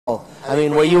I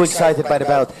mean, were you excited by the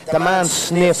bout? The man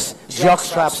sniffs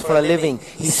jockstraps for a living.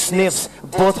 He sniffs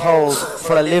buttholes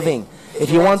for a living.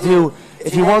 If you want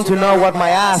to know what my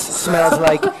ass smells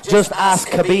like, just ask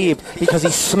Khabib, because he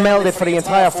smelled it for the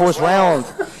entire first round.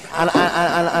 And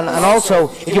also,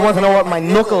 if you want to know what my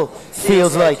knuckle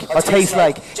feels like or tastes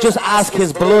like, just ask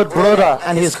his blood brother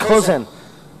and his cousin.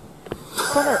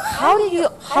 Conor, how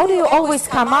do you always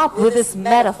come up with these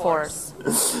metaphors?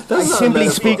 I simply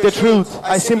speak the truth.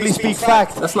 I simply speak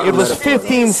fact. It was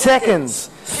 15 seconds.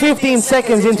 15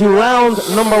 seconds into round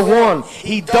number 1.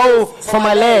 He dove for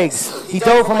my legs. He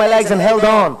dove for my legs and held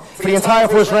on. For the entire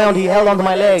first round, he held onto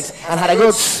my legs and had a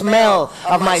good smell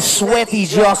of my sweaty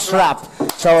jockstrap.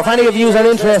 So if any of you are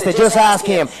interested, just ask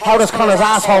him, how does Conor's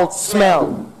asshole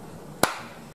smell?